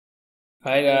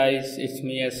Hi guys, it's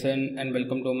me Asan and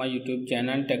welcome to my YouTube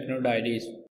channel Techno Diaries.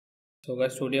 So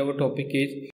guys, today our topic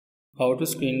is how to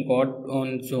screen record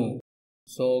on Zoom.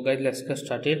 So guys, let's get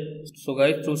started. So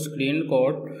guys, to screen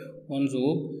record on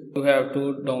Zoom, you have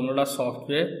to download a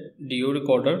software DU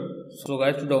Recorder. So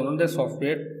guys, to download the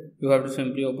software, you have to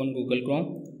simply open Google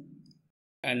Chrome.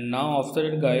 And now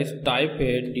after it guys, type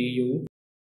here DU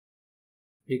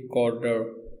Recorder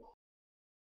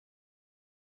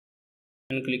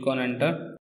and click on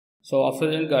enter. So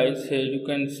after that guys, here you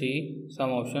can see some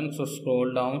options, so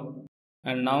scroll down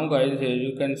and now guys, here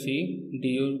you can see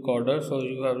DU Recorder. So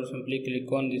you have to simply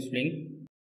click on this link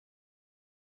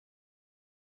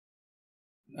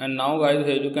and now guys,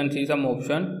 here you can see some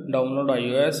option: download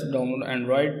iOS, download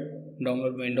Android,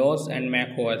 download Windows and Mac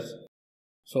OS.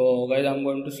 So guys, I'm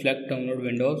going to select download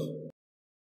Windows.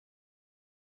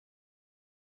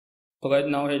 So guys,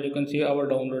 now here you can see our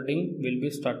downloading will be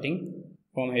starting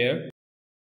from here.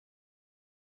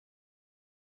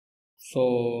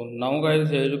 So now guys,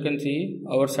 here you can see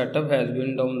our setup has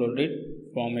been downloaded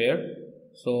from here.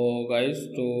 So guys,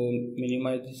 to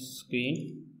minimize this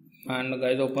screen, and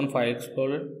guys, open File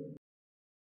Explorer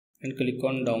and click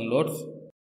on downloads,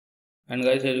 and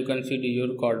guys, here you can see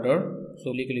DU Recorder,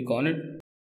 so click on it.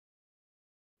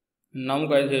 Now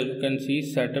guys, here you can see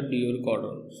setup DU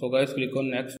Recorder. So guys, click on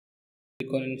next,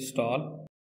 click on install.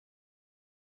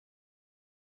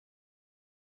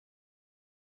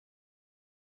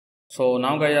 So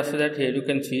now guys, after that, here you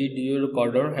can see DU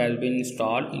Recorder has been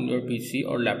installed in your PC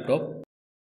or laptop.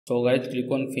 So guys,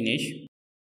 click on finish.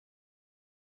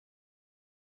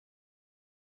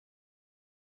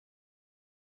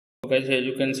 So guys, here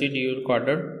you can see DU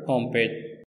Recorder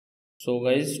homepage. So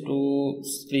guys, to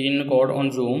screen record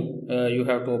on Zoom, you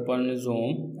have to open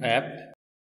Zoom app.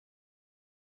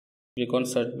 Click on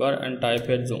search bar and type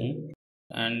here Zoom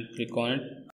and click on it.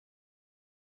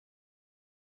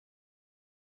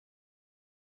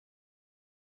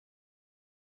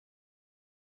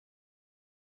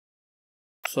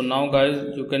 So now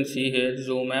guys, you can see here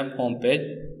Zoom app homepage.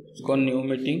 Click on new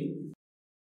meeting.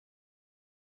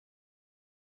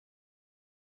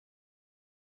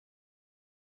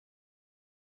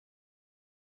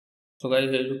 So guys,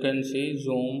 here you can see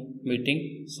Zoom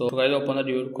meeting. So guys, open the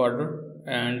DU Recorder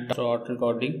and start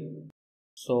recording.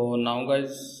 So now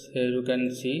guys, here you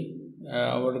can see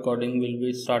our recording will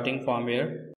be starting from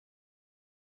here.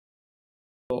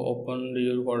 So open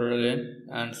the recorder again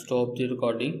and stop the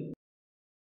recording.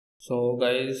 So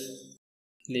guys,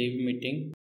 leave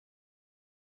meeting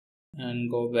and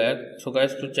go back. So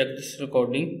guys, to check this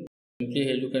recording, simply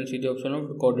here you can see the option of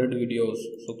recorded videos.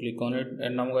 So click on it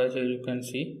and now guys, here you can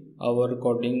see our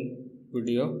recording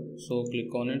video. So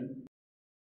click on it.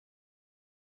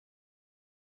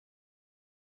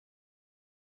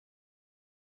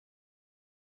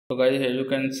 So guys, here you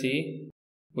can see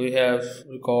we have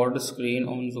record screen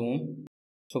on Zoom.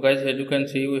 So guys, here you can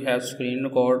see we have screen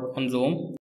record on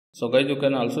Zoom. So guys, you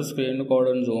can also screen record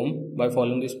on Zoom by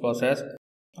following this process.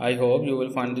 I hope you will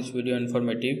find this video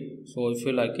informative. So if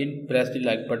you like it, press the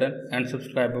like button and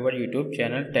subscribe our YouTube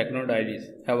channel Techno Diaries.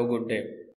 Have a good day.